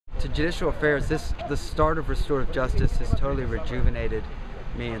To Judicial Affairs, the start of restorative justice has totally rejuvenated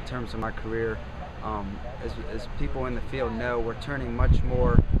me in terms of my career. As people in the field know, we're turning much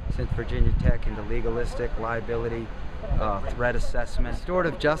more since Virginia Tech into legalistic liability, threat assessment.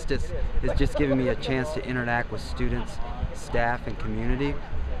 Restorative justice has just given me a chance to interact with students, staff, and community.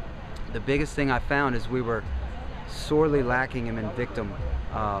 The biggest thing I found is we were sorely lacking in victim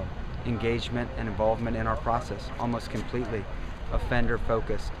engagement and involvement in our process, almost completely offender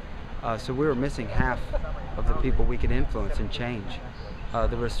focused. So we were missing half of the people we could influence and change.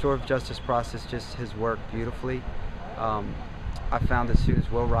 The restorative justice process just has worked beautifully. I found that students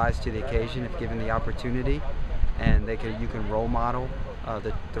will rise to the occasion if given the opportunity, and you can role model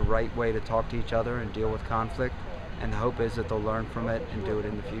the right way to talk to each other and deal with conflict, and the hope is that they'll learn from it and do it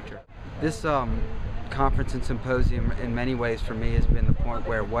in the future. This conference and symposium in many ways for me has been the point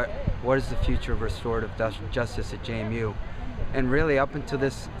where what is the future of restorative justice at JMU? And really up until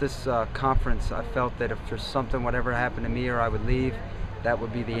this conference, I felt that if there's something, whatever happened to me or I would leave, that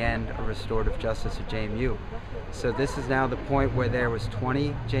would be the end of restorative justice at JMU. So this is now the point where there was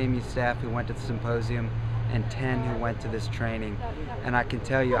 20 JMU staff who went to the symposium and 10 who went to this training. And I can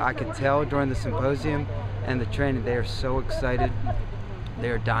tell you, I could tell during the symposium and the training, they are so excited. They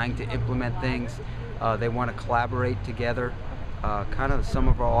are dying to implement things. They want to collaborate together, kind of some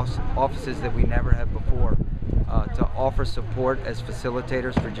of our offices that we never had before, to offer support as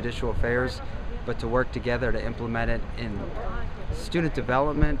facilitators for Judicial Affairs, but to work together to implement it in student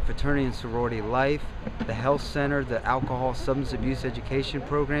development, fraternity and sorority life, the health center, the alcohol substance abuse education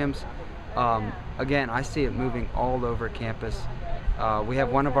programs. Again, I see it moving all over campus. We have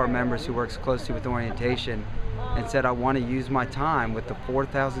one of our members who works closely with orientation and said, I want to use my time with the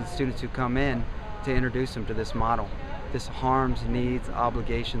 4,000 students who come in to introduce them to this model, this harms, needs,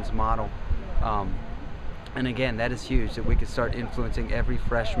 obligations model. And again, that is huge, that we could start influencing every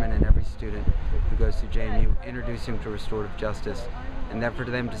freshman and every student who goes to JMU, introducing them to restorative justice, and then for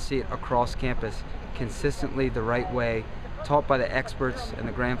them to see it across campus consistently the right way, taught by the experts and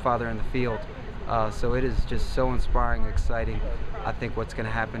the grandfather in the field. So it is just so inspiring and exciting, I think, what's going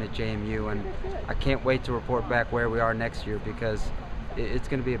to happen at JMU, and I can't wait to report back where we are next year, because it's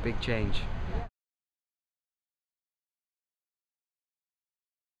going to be a big change.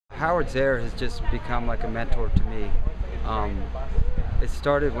 Howard Zehr has just become like a mentor to me. It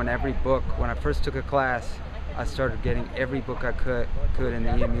started when when I first took a class, I started getting every book I could in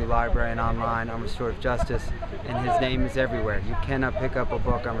the EMU library and online on restorative justice, and his name is everywhere. You cannot pick up a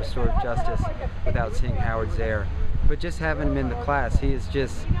book on restorative justice without seeing Howard Zehr. But just having him in the class, he is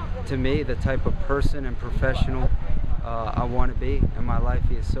just, to me, the type of person and professional I want to be in my life.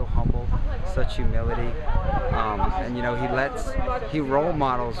 He is so humble, such humility, and you know, he role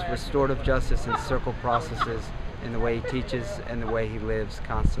models restorative justice and circle processes in the way he teaches and the way he lives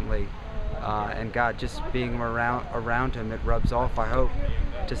constantly. And God, just being around him, it rubs off, I hope,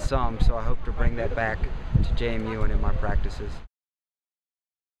 to some. So I hope to bring that back to JMU and in my practices.